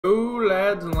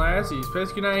lads and lassies.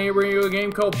 Pesky Knight here bringing you a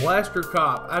game called Blaster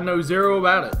Cop. I know zero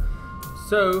about it.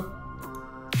 So,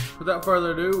 without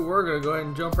further ado, we're going to go ahead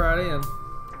and jump right in.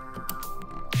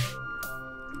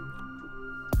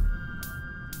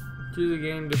 To the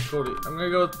game difficulty. I'm going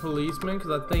to go with Policeman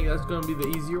because I think that's going to be the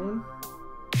easier one.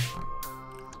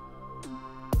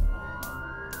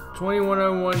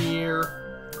 2101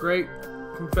 year. Great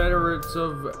Confederates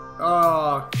of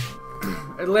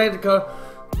Atlantica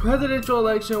presidential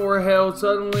election were held.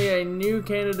 Suddenly a new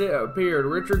candidate appeared,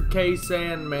 Richard K.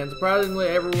 Sandman. Surprisingly,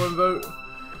 everyone vote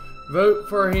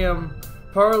for him.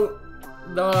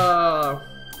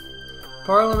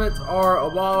 Parliaments are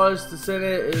abolished, the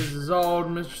Senate is dissolved.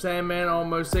 Mr. Sandman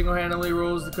almost single-handedly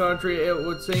rules the country. It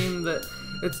would seem that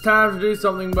it's time to do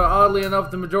something, but oddly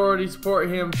enough the majority support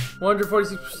him,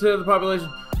 146% of the population.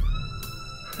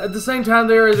 At the same time,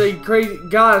 there is a crazy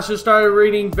guy that just started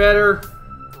reading better.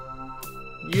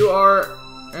 You are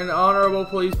an honorable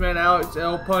policeman, Alex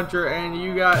L. Puncher, and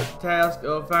you got the task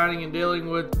of finding and dealing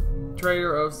with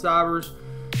traitor of cybers.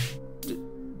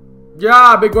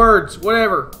 Yeah, big words,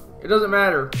 whatever. It doesn't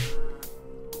matter.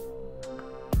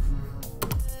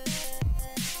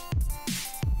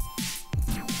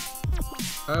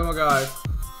 Oh my god.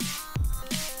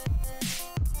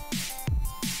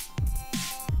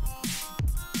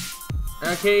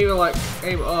 I can't even like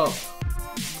aim up.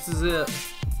 This is it.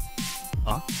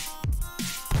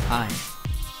 Hi.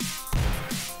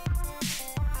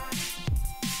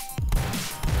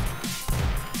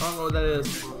 I don't know what that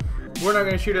is. We're not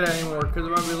gonna shoot it anymore because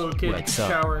there might be a little kid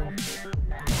cowering.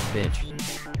 Bitch.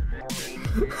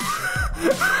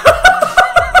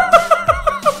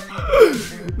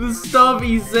 The stuff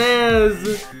he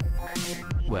says.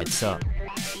 What's up?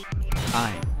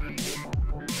 Hi.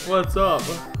 What's up?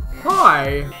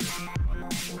 Hi.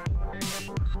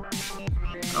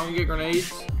 I don't get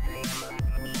grenades.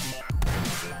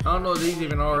 I don't know what these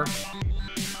even are.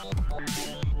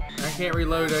 I can't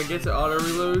reload. I guess it auto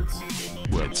reloads.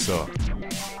 What's up?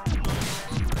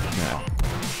 Now.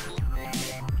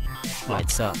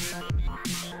 What's up?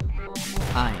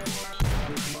 Hi.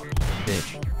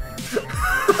 Bitch.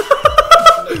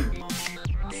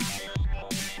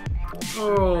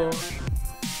 Oh.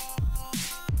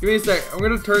 Give me a sec. I'm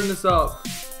gonna turn this up.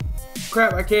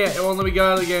 Crap, I can't. It won't let me go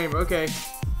out of the game. Okay.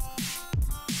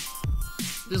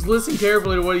 Just listen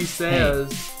carefully to what he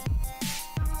says. Hey.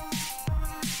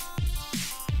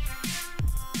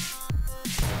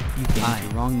 You came to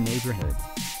the wrong neighborhood.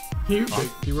 You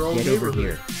picked the wrong Get neighborhood. over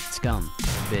here, scum,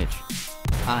 bitch.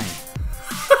 Hi.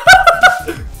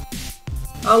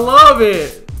 I love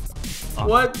it.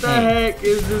 What the Hey. heck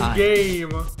is this Hi.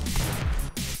 game?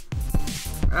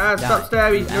 Ah, stop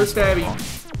stabby. No stabby.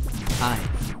 Hi.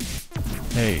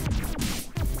 Hey,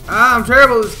 Ah, I'm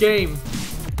terrible at this game.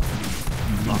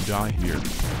 you gonna die here.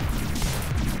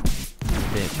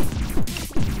 Bitch.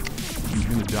 You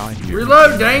gonna die here.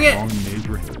 Reload, dang it. Wrong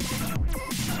neighborhood.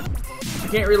 I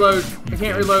can't reload. I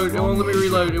can't reload. It won't let me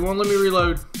reload. It won't let me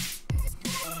reload.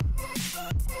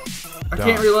 I Die,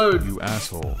 can't reload. You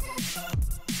asshole.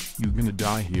 You gonna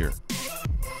die here.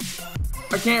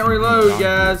 I can't reload,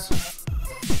 guys.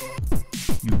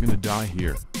 You gonna die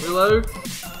here. Reload.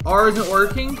 R isn't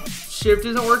working. Shift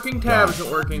isn't working. Tab Die, isn't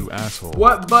working. You asshole.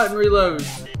 What button reloads?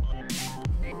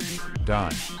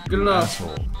 Die. Good you enough.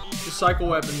 Asshole. Just cycle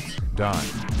weapons. Die.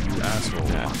 You asshole.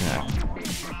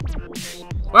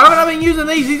 Why haven't I been using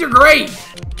these? These are great.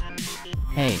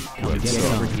 Hey, What's get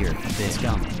up? over here, bitch.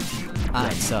 Scum. Hi.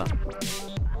 What's up?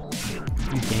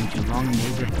 You came to the wrong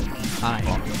neighborhood. Hi.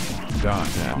 Die.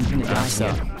 You You gonna die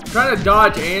asshole. here. Trying to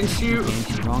dodge and shoot. You came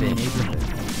to the wrong neighborhood.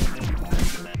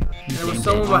 There was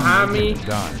someone behind me Die.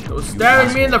 that was You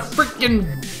stabbing me in the asshole.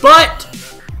 freaking butt,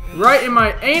 right in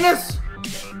my anus,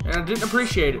 and I didn't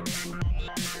appreciate it.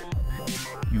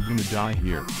 You gonna die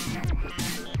here.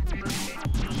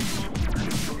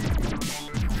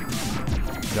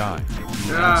 Die.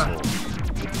 You Ah. asshole.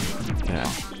 Yeah.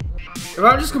 If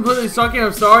I'm just completely sucking,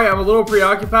 I'm sorry. I'm a little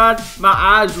preoccupied. My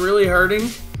eye's really hurting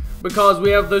because we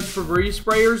have those Febreze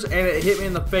sprayers, and it hit me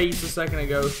in the face a second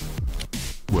ago.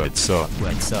 What's up?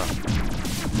 What's up?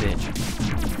 Bitch.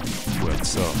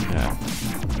 What's up now?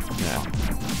 Now.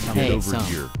 Get Hey, over some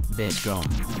here. bitch. Scum.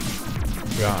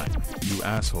 Die. You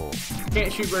asshole.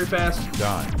 Can't shoot very fast.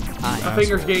 Die. Hi. My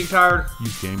finger's getting tired. You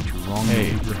came to wrong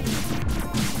neighborhood.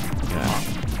 Yeah.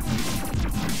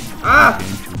 Ah!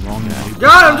 Came to wrong neighborhood.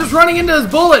 God, I'm just running into his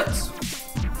bullets.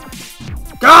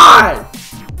 God!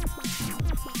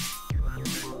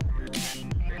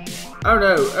 Oh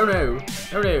no! Oh no!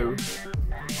 Oh no!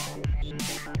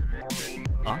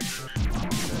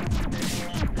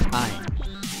 Hi.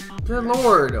 Good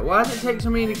lord, why does it take so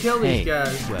many to kill these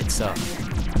guys? What's up?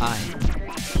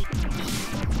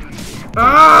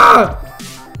 Ah!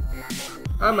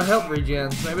 I'm a health regen.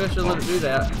 Maybe I should let it do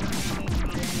that.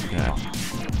 Yeah.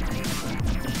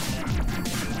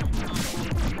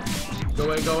 Go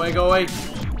away, go away, go away.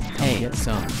 Hey, get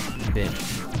some, bitch.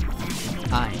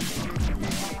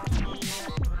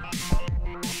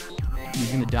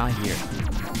 You're gonna die here,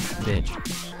 bitch.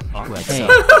 What's up?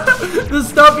 The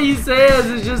stuff he says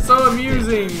is just so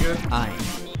amusing. You're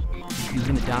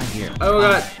gonna die here. Oh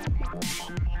god.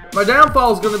 My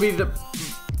downfall is gonna be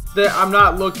that I'm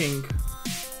not looking.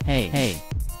 Hey.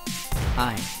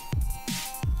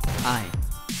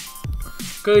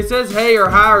 Cause he says hey or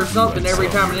hi or something every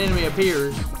time an enemy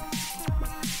appears.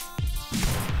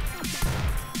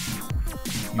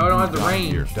 Oh, I don't have the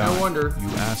range. No wonder. You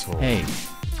asshole. Hey.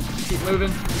 Just keep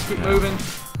moving. Just keep moving.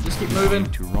 Just keep moving.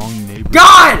 To wrong neighbor.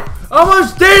 God!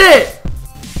 Almost did it!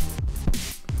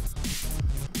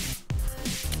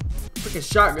 Freaking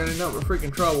shotgun ended up with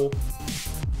freaking trouble.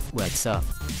 What's up?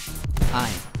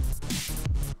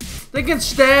 They can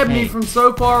stab me Hey. from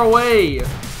so far away.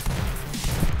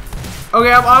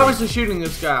 Okay, I'm obviously shooting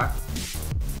this guy.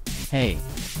 Hey.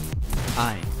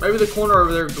 Maybe the corner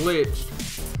over there glitched.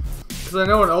 Because I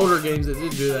know in older games it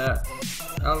did do that.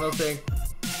 I don't know if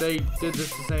they did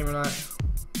this the same or not.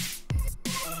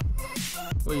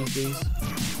 We'll use these.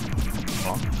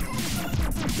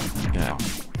 Yeah.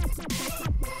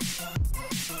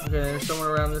 Okay, there's someone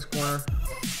around this corner.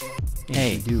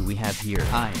 Hey, do we have here?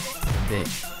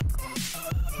 Bitch.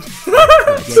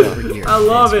 Get over here. I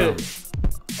love Let's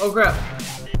it. Oh crap.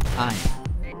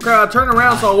 go. Crap, I turned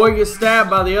around so I wouldn't get stabbed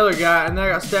by the other guy, and then I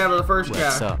got stabbed by the first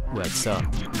What's guy. up? What's up?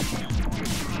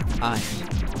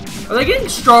 Are they getting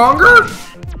stronger?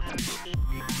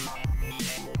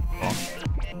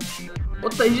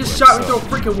 What the? He just shot me through a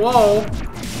freaking wall.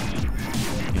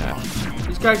 Yeah.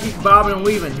 This guy keeps bobbing and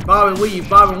weaving. Bob and weave,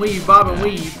 bob and weave, bob and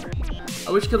weave.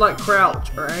 I wish you could like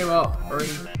crouch or aim up or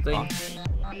anything.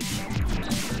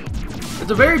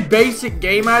 It's a very basic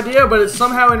game idea, but it's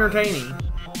somehow entertaining.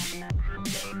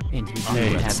 And you do Hey,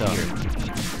 have what's up? here.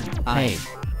 Hey.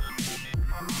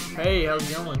 Hey, how's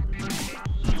it going?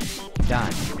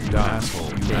 Die. You asshole.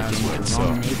 You Came asshole. to What's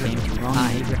wrong up? neighborhood.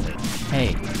 Wrong neighborhood.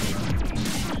 Hey.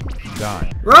 Die.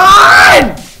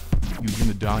 Run! You're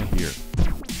gonna die here.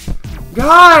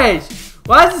 Guys,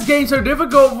 why is this game so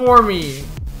difficult for me?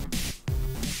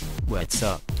 What's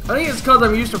up? I think it's because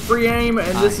I'm used to free aim,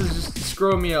 and this is just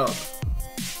screwing me up.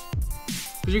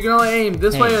 Because you can only aim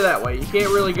this way or that way. You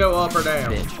can't really go up or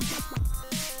down. Bitch.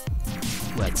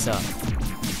 What's up?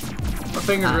 My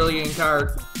finger's really getting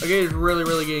tired. My game's really,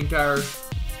 really getting tired.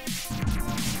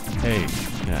 Hey.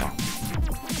 Yeah.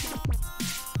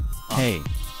 Hey.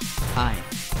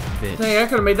 Bitch. Dang, I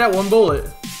could have made that one bullet.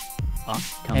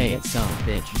 Come get some,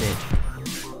 bitch.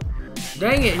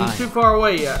 Dang it, he's too far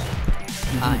away yet.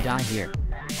 You gonna die here.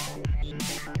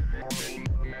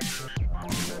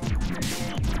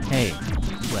 Hey.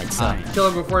 What's up? Kill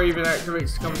him before he even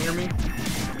activates to come near me.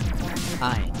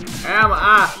 Hi. Ow, my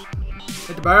eye.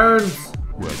 It burns.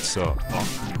 What's up?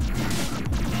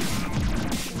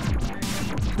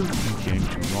 You came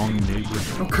to wrong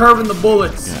neighborhood. I'm curving the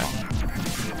bullets. Yeah.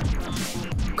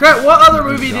 Crap, what other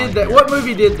movie did that? What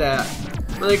movie did that?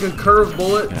 Where they could curve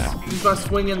bullets Yeah. just by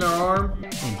swinging their arm?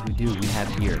 And who do we have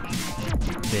here?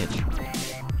 Bitch.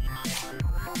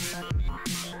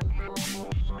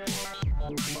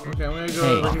 Okay, I'm gonna go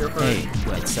Hey. over here first. Hey.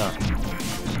 What's up?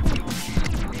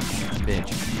 Bitch.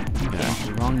 You came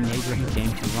to wrong neighborhood. You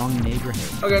came to wrong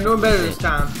neighborhood. Okay, I'm doing better this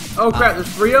time. Oh crap,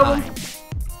 there's 3 of them?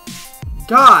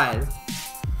 God.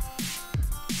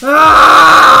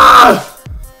 Ah!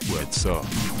 What's up?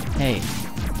 Hey.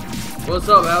 What's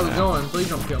up? How's it going? Please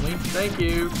don't kill me. Thank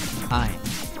you. Hi.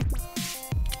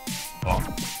 Come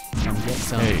get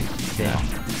some. Hey.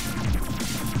 Bitch.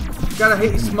 Gotta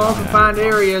hit these small confined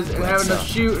areas and have enough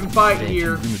shoot and fight Bitch. here.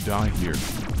 You're gonna die here.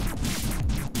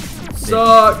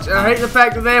 Sucks. I hate the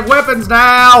fact that they have weapons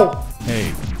now.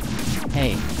 Hey.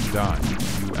 Hey. Die.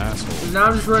 You asshole. Now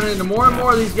I'm just running into more and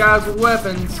more of these guys with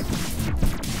weapons.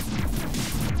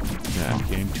 Yeah. You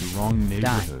came to wrong Die.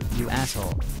 neighborhood. You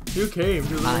asshole. You came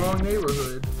to the Hi. wrong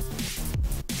neighborhood.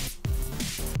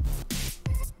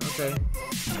 Okay.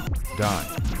 Die.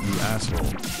 You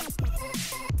asshole.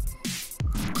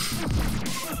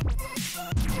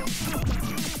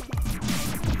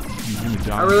 You're gonna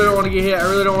die I really don't here. want to get hit. I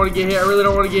really don't want to get hit. I really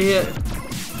don't want to get hit.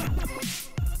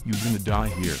 You're gonna die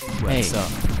here. What's up?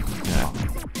 Yeah.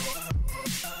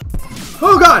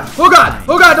 Oh god! Oh god!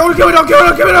 Oh god! Don't kill me! Don't kill me!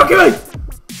 Don't kill me! Don't kill me!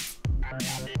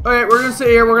 Okay, we're gonna sit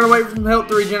here. We're gonna wait for some health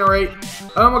to regenerate.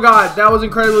 Oh my god, that was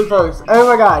incredibly close. Oh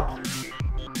my god.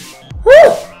 Woo!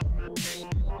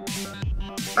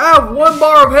 I have 1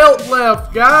 bar of health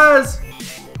left, guys.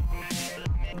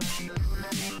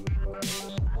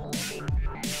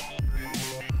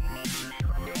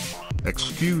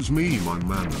 Excuse me, my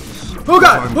manners. Oh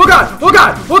god! Oh god! Oh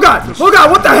god! Oh god! Oh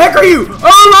god! What the heck are you?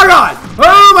 Oh my god!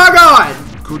 Oh my god!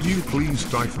 Could you please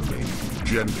die for me,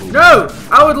 gentlemen? No!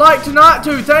 I would like to not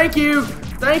to. Thank you.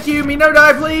 Thank you. Me no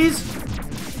die, please.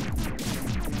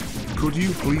 Could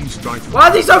you please die for Why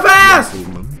is he so fast?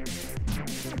 gentlemen?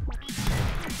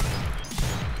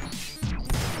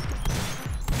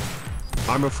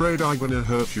 I'm afraid I'm gonna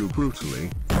hurt you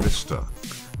brutally, mister.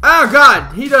 Oh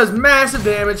god! He does massive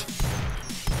damage.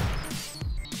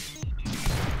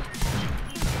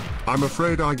 I'm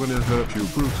afraid I'm gonna hurt you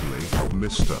brutally,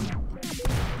 mister.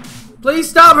 Please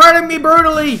stop hurting me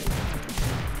brutally.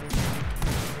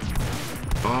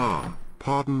 Ah,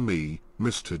 pardon me,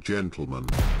 Mr. Gentleman.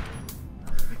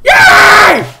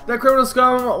 Yay! That criminal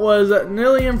scum was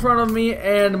nearly in front of me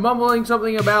and mumbling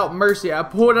something about mercy. I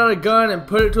pulled out a gun and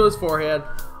put it to his forehead.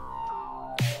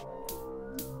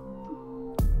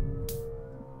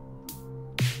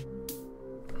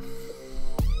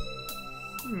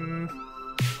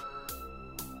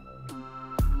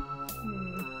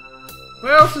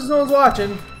 Well, since no one's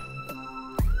watching,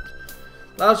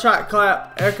 loud shot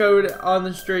clap echoed on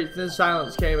the streets, then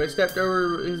silence came. I stepped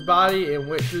over his body and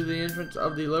went through the entrance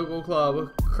of the local club,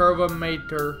 Curva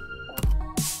Mater.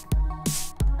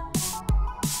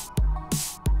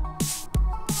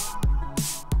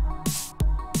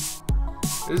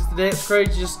 Is the dance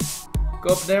crazy? Just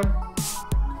go up and down?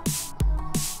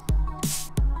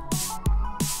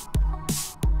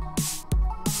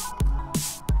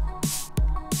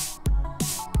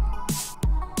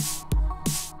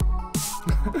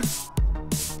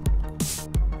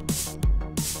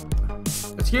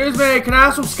 Excuse me, can I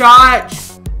have some scotch?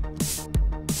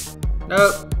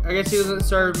 Nope, I guess he doesn't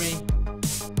serve me.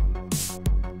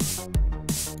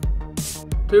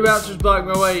 2 bouncers block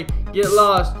my way. Get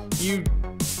lost, you.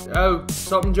 Oh,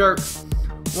 something jerk.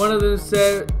 One of them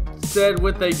said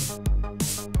with a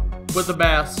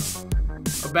bass.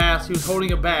 A bass. He was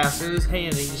holding a bass in his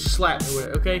hand and he just slapped me with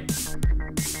it, okay?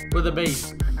 With a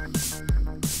bass.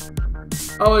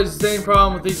 Always the same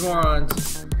problem with these morons.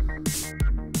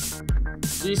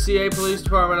 GCA Police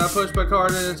Department. I pushed my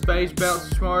card in his face,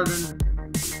 bounced,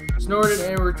 snorted,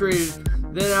 and retreated.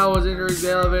 Then I was entering the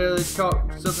elevator. They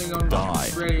talked something on the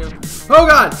radio. Oh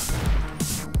god!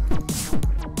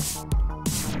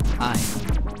 I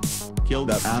killed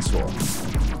that asshole.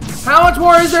 How much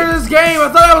more is there in this game? I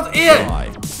thought that was it. Die.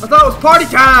 I thought it was party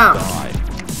time. Die.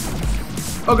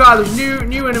 Oh god, there's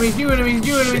new enemies, new enemies,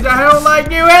 new enemies. I don't like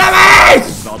new enemies.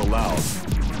 It's not allowed.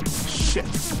 Shit.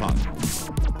 Fun.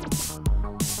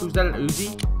 Who's that? An Uzi?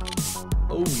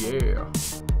 Oh yeah.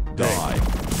 Die.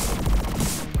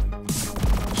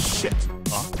 Shit.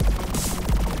 Fuck.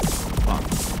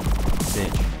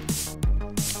 Bitch.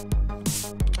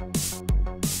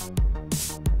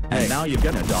 And now you're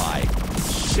gonna die.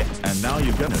 Shit. And now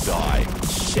you're gonna die.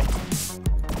 Shit.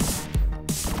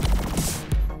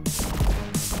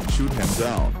 Shoot him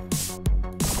down.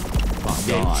 Fuck.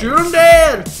 Die. Shoot him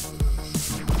dead.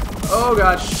 Oh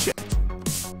god. Shit.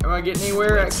 Am I getting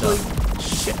anywhere actually?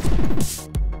 Shit.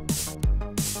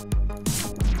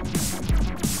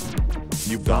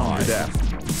 You've gone to death.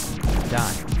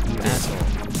 Die, you asshole.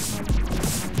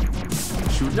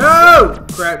 Shoot No!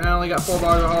 Crap, now I only got 4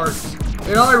 bars of hearts.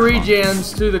 It only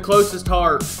regens to the closest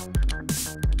heart.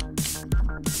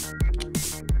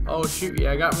 Oh shoot,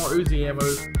 yeah, I got more Uzi ammo.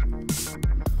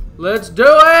 Let's do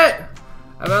it!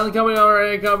 I found the company owner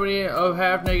and a company of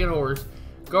half-naked whores.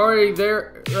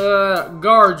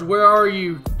 Guards, where are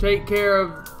you? Take care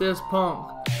of this punk.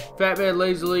 Fatman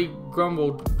lazily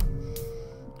grumbled.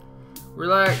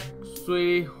 Relax,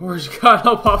 sweetie. Whores got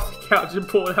up off the couch and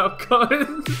pulled out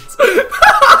guns.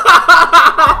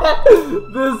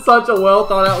 This is such a well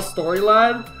thought out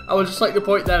storyline. I would just like to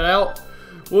point that out.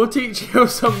 We'll teach you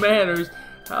some manners.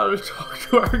 How to talk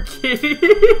to our kitty.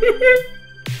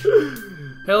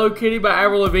 Hello Kitty by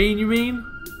Avril Lavigne, you mean?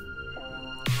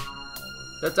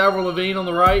 That's Avril Lavigne on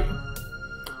the right.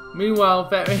 Meanwhile,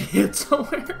 Fatman hid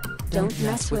somewhere. Don't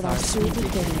mess with our sweetie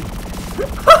kitty.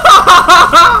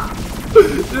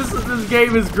 This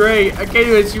game is great. I can't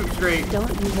even shoot straight. Don't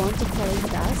you want to play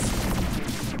with us?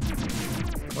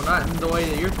 Well, not in the way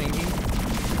that you're thinking.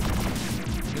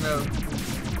 You know,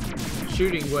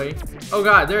 shooting way. Oh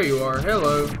god, there you are.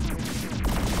 Hello.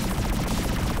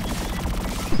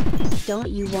 Don't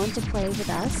you want to play with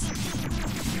us?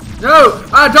 No,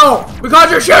 I don't,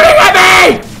 because you're shooting at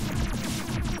me!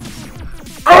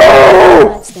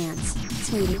 stance,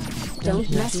 sweetie. Don't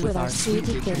mess with our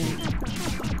sweetie kitty.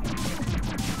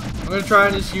 I'm gonna try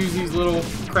and just use these little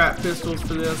crap pistols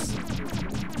for this.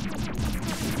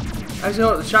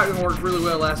 Actually, the shotgun worked really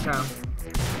well last time.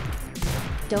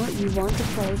 Don't you want to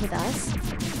play with us?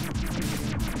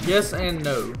 Yes and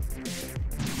no.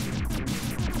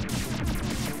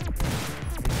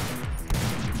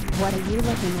 What are you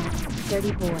looking at,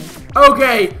 dirty boy?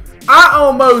 Okay, I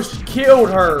almost killed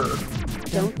her.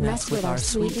 Don't mess with our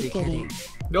sweetie kitty.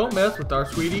 Don't mess with our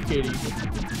sweetie kitty.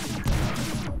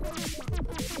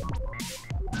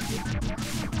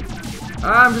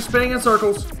 I'm just spinning in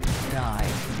circles. Die,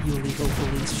 you illegal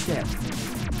police shit.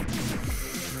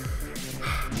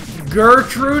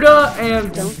 Gertruda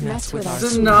and Don't mess with our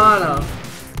Zanana.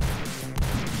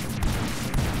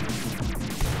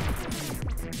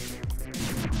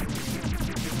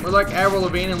 We're like Avril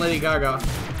Lavigne and Lady Gaga.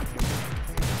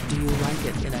 Do you like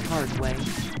it in a hard way?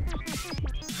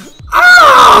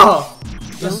 Ah!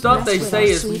 The Don't stuff mess they with say our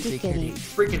is sweetie kitty.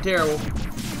 freaking terrible.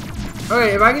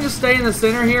 Okay, if I can just stay in the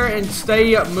center here and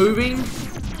stay moving,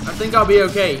 I think I'll be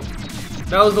okay.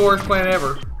 That was the worst plan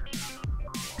ever.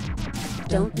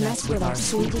 Don't mess with our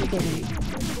sweetie kitty.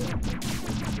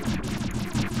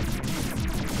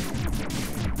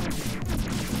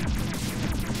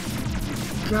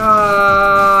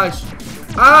 Gosh.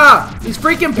 Ah! These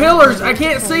freaking pillars! I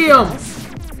can't see them!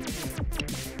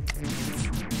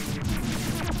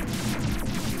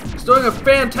 It's doing a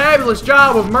fantabulous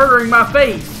job of murdering my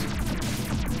face.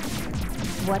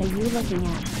 What are you looking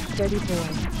at, dirty boy?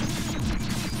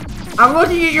 I'm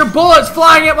looking at your bullets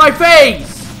flying at my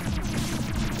face!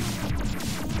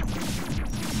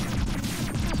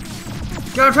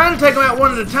 God, I'm trying to take them out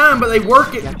one at a time, but they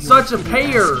work at such a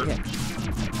pair.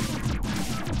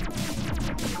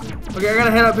 Okay, I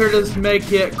gotta head up here to this med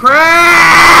kit.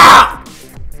 Crap!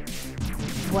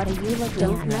 What are you looking at?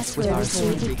 Don't mess with our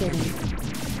sweetie kitty.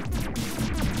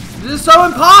 This is so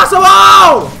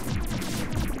impossible!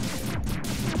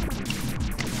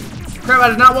 Crap, I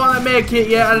did not want that med kit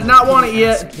yet. I did not want it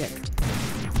yet.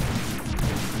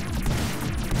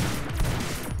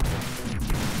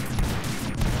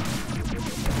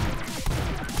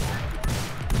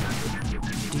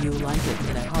 Do you like it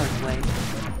in a hard way?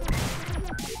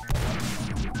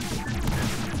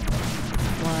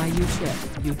 Why, you shit.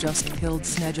 You just killed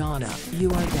Snejana. You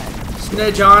are dead.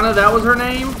 Snejana, that was her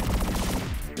name?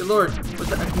 Good lord,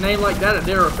 with a name like that, I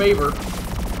did her a favor.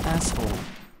 Asshole.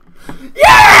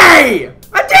 Yay!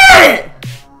 I did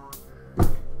it!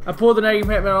 I pulled the negative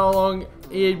Hitman all along.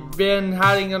 He had been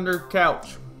hiding under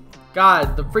couch.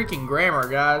 God, the freaking grammar,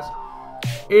 guys.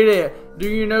 Idiot, do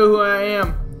you know who I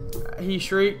am? He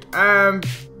shrieked. I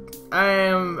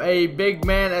am a big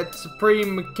man at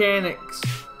Supreme Mechanics.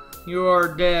 You are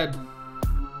dead.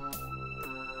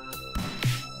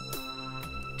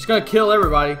 Just gonna kill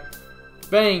everybody.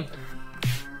 Bang.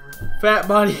 Fat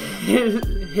body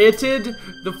hitted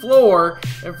the floor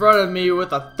in front of me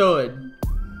with a thud.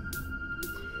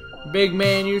 Big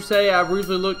man, you say? I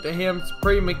briefly looked at him.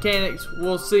 Supreme Mechanics,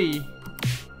 we'll see.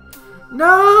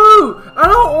 No! I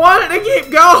don't want it to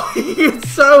keep going! It's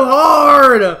so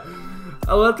hard!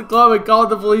 I left the club and called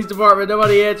the police department.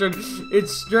 Nobody answered.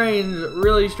 It's strange,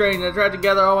 really strange. I tried to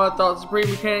gather all my thoughts. Supreme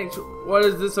Mechanics, what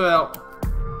is this about?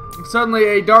 Suddenly,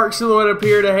 a dark silhouette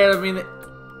appeared ahead of me.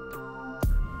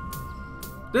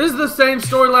 This is the same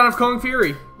storyline of Kung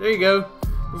Fury. There you go.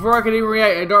 Before I could even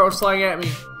react, a dart was flying at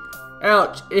me.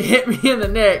 Ouch. It hit me in the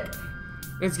neck.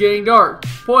 It's getting dark.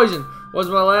 Poison was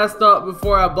my last thought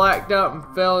before I blacked out and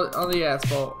fell on the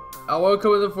asphalt. I woke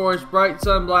up in the forest. Bright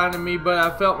sun blinded me, but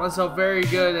I felt myself very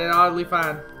good and oddly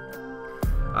fine.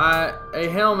 A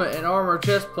helmet and armor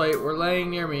chest plate were laying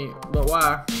near me, but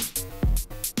why?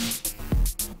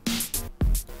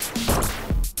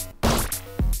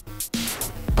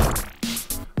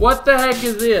 What the heck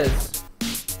is this?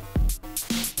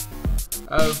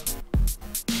 Oh.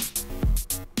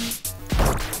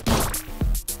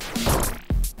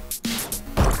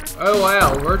 Oh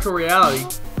wow, virtual reality.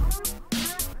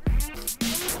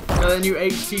 Got that new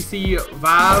HTC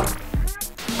Vive.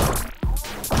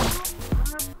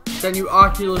 That new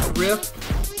Oculus Rift.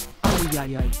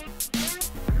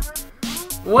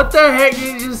 What the heck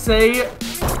did you just say?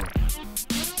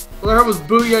 Well, that was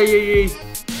booyah yay yay.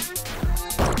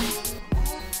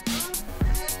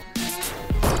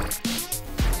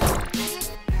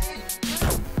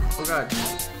 Oh god.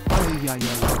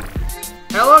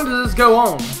 How long does this go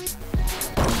on?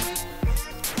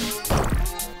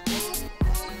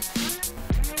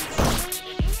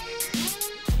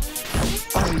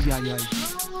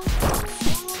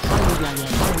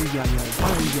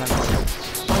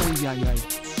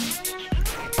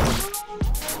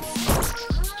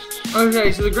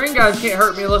 Okay, so the green guys can't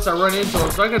hurt me unless I run into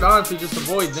them, so I could honestly just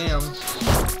avoid them.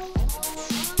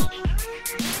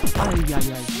 Ay,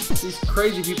 ay, ay. These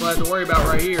crazy people I have to worry about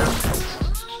right here.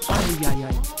 Ay, ay,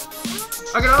 ay.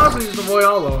 I can honestly just avoid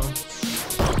all of them.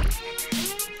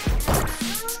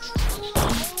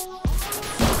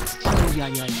 Ay,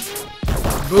 ay, ay.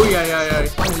 Booyah, yeah, yeah.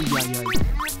 Ay, ay, ay.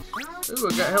 Ooh, I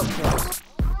got health points.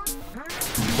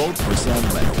 Vote for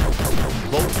Sandman.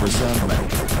 Vote for Sandman.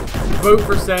 Vote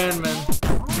for Sandman.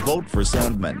 Vote for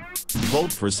Sandman.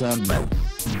 Vote for Sandman.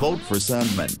 Vote for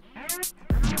Sandman.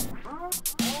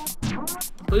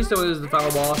 Please tell me this is the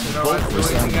final boss and I don't Vote have to for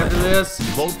do anything after Sandman. this.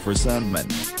 Vote for Sandman.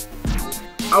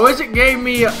 I wish it gave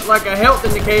me like a health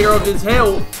indicator of his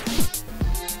health.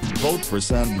 Vote for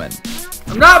Sandman.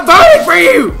 I'm not voting for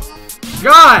you!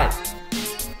 God!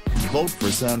 Vote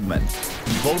for Sandman.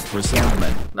 Vote for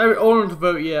Sandman. Not even old enough to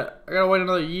vote yet. I gotta wait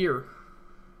another year.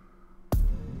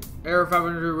 Error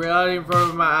 500. Reality in front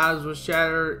of my eyes was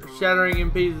shattering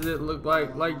in pieces that looked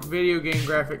like video game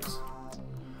graphics.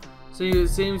 See, it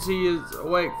seems he is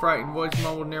awake, frightened. Voice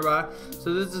mumbled nearby.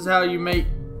 So this is how you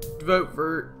vote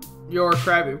for your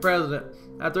crappy president.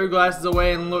 I threw glasses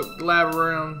away and looked the lab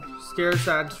around. Scared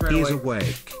scientist ran He's away.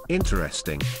 awake.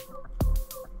 Interesting.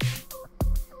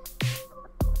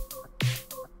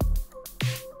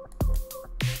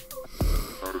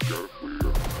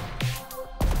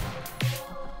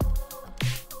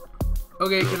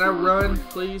 Okay, can I run,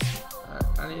 please?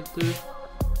 I need to.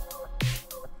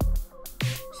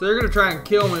 So they're gonna try and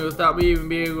kill me without me even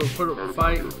being able to put up a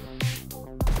fight.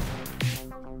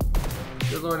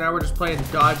 Good lord, now we're just playing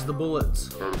dodge the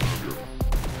bullets.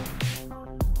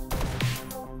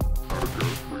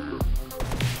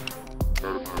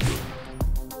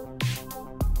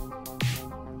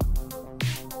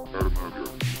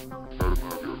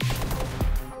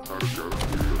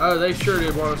 Oh, they sure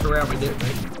did want us around me, didn't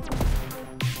they?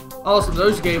 Awesome,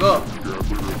 those gave up.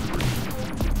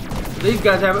 These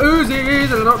guys have Uzis,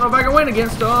 and I don't know if I can win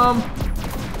against them.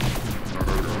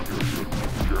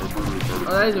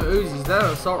 Oh, that isn't Uzis. Is that an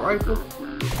assault rifle?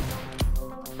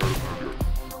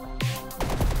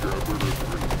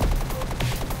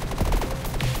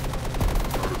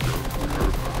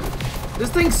 This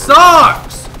thing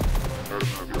sucks!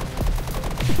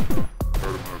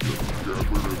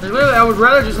 Like, literally, I would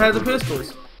rather just have the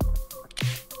pistols.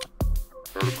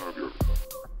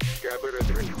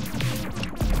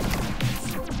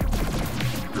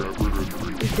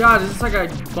 God, is this like a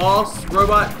boss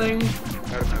robot thing?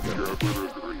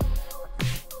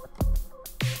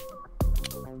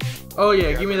 Oh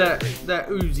yeah, give me that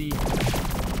Uzi.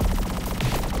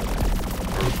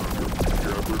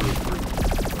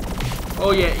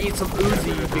 Oh yeah, eat some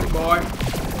Uzi, big boy.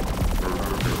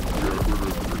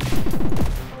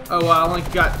 Oh wow, I only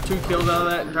got 2 kills out of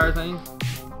that entire thing.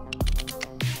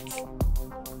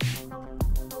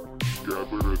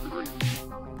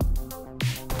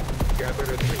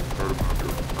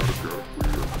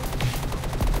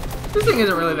 This thing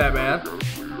isn't really that bad.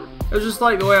 It was just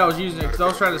like the way I was using it because I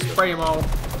was trying to spray them all.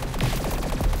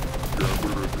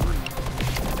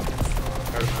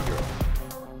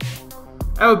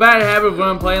 I have a bad habit when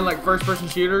I'm playing like first-person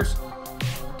shooters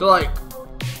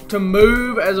to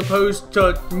move as opposed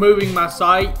to moving my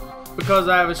sight because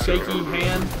I have a shaky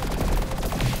hand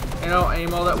and I don't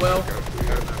aim all that well.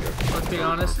 Let's be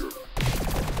honest.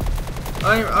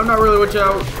 I'm not really what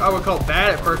I would call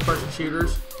bad at first-person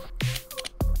shooters.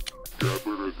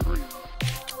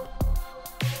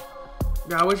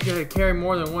 God, I wish I could carry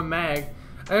more than 1 mag.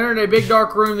 I entered a big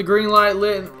dark room. The green light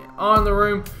lit on the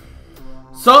room.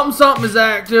 Something is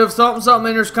active. Something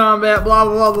enters combat. Blah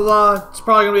blah blah blah blah. It's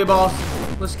probably gonna be a boss.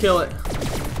 Let's kill it.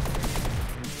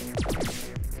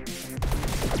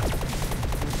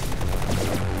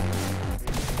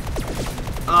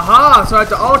 Aha! So I have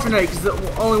to alternate because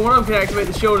only one of them can activate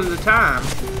the shield at a time.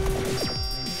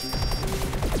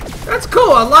 That's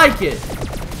cool. I like it.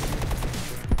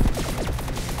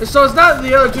 So it's not that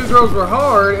the other 2 girls were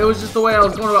hard. It was just the way I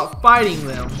was going about fighting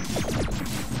them.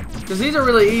 Because these are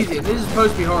really easy. And these are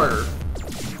supposed to be harder.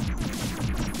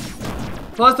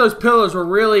 Plus those pillars were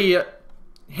really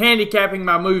handicapping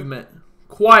my movement.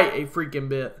 Quite a freaking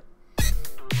bit.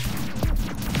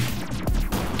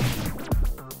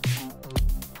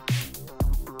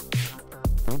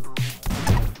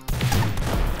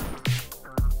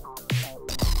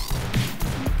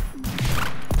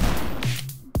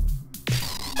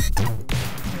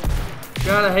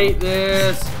 Gotta hate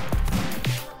this.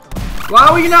 Why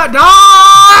will you not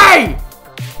die?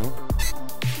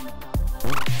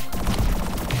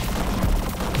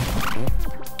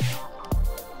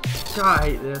 God, I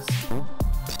hate this.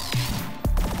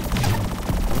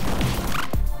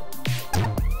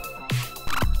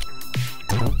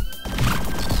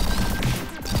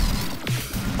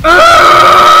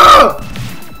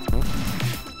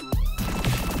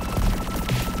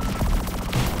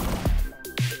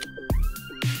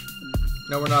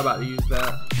 No, we're not about to use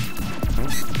that.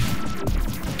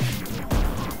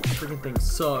 Freaking thing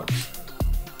sucks.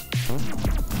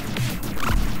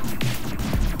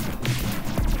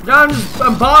 No,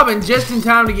 I'm bobbing just in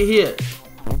time to get hit.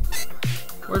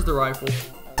 Where's the rifle?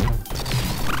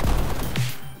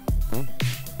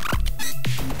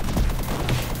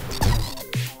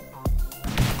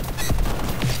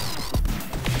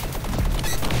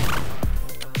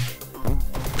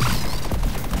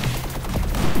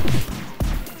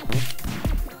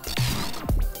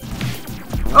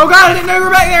 Oh god, I didn't know you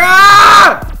were back there!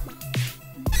 Ah!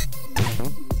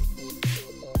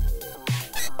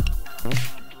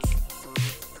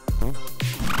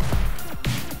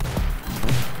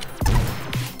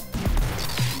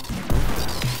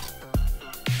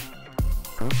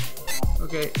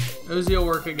 Okay, Uzi will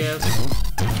work, I guess.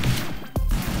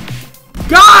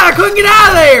 God, I couldn't get out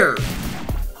of there!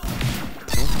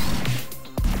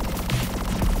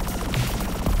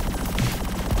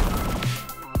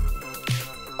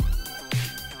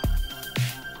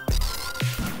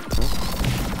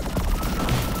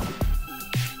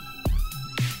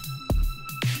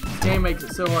 This game makes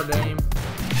it so hard to aim.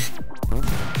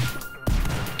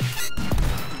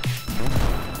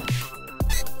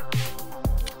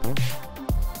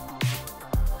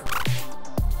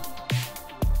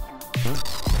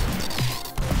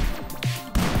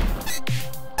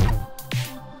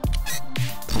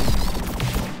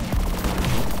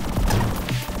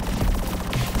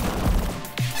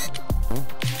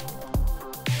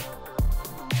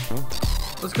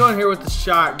 Let's go in here with the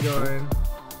shotgun.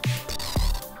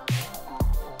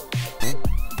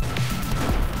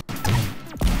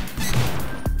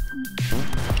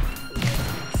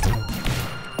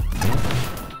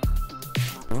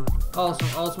 Awesome,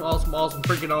 awesome, awesome, awesome,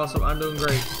 freaking awesome. I'm doing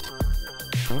great.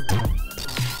 Come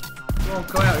on,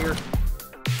 come out here.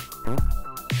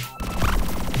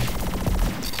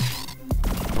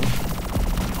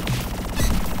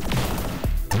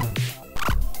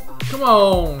 Come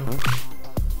on.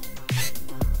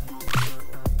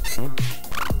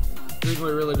 This is going to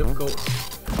be really difficult.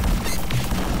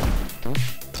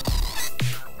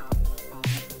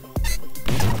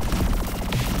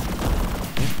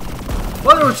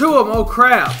 Well, there were two of them. Oh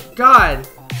crap. God.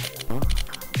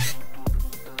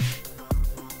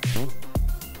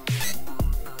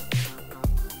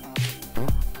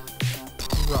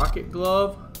 Rocket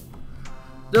glove.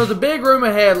 There was a big room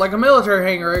ahead, like a military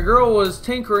hangar. A girl was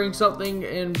tinkering something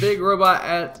in big robot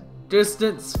at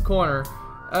distance corner.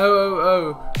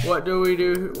 Oh. What do we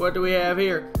do? What do we have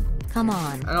here? Come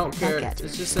on. I don't care. Bucket.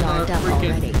 It's just Start another up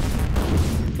freaking already.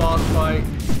 boss fight.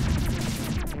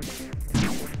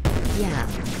 Yeah,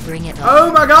 bring it on.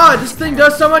 Oh my god, this thing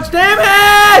does so much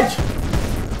damage!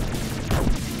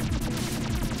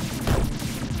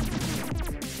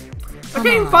 I can't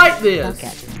even fight this.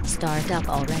 Bucket. Start up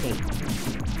already.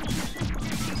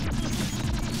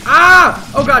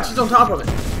 Ah! Oh god, she's on top of it.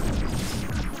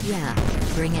 Yeah,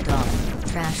 bring it on.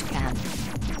 Trash can.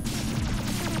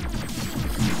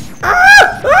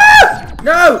 Ah! Ah!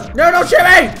 No! No, don't shoot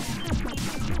me!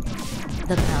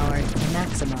 The power to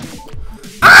maximum.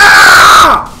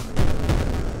 Ah!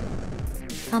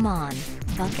 Come on,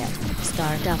 Bucket.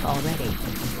 Start up already.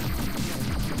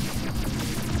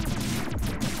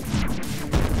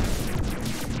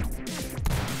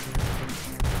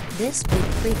 This big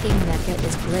freaking mecha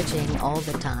is glitching all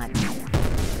the time.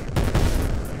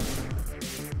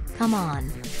 Come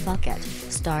on, Bucket.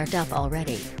 Start up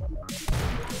already.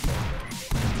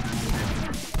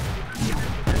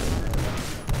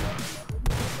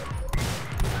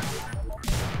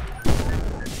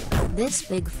 This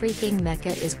big freaking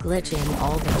mecha is glitching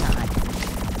all the time.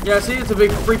 Yeah, see, it's a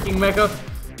big freaking mecha.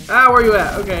 Ah, where you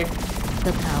at? Okay.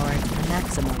 The power to the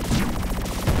maximum.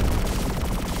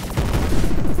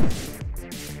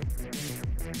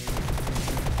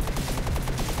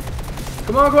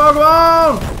 Come on, come on, come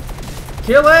on!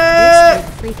 Kill This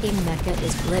it! big freaking mecha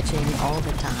is glitching all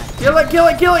the time. Kill it, kill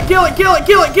it, kill it, kill it, kill it,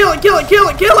 kill it, kill it, kill it, kill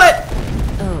it, kill it!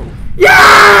 Oh,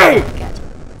 Yay! Bucket.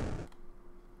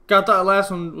 God, I thought the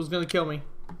last one was gonna kill me.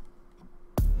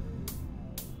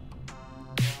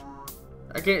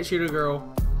 I can't shoot a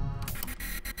girl.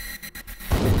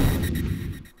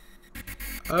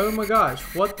 Oh my gosh,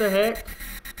 what the heck?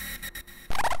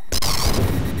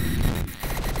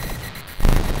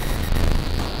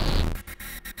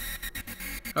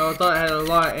 Oh, I thought it had a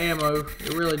lot of ammo.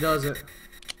 It really doesn't.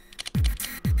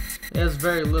 It has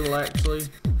very little, actually.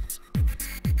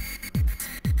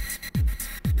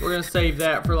 We're gonna save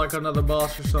that for like another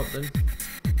boss or something.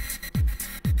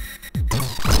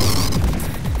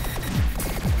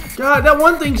 God, that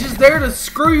one thing's just there to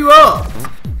screw you up.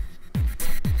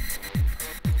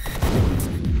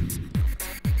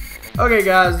 Okay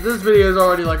guys, this video is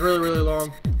already like really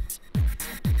long.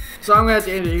 So I'm gonna have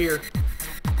to end it here.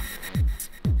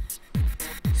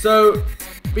 So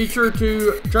be sure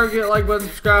to try to get a like button,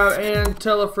 subscribe, and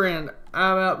tell a friend.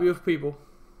 I'm out, beautiful people.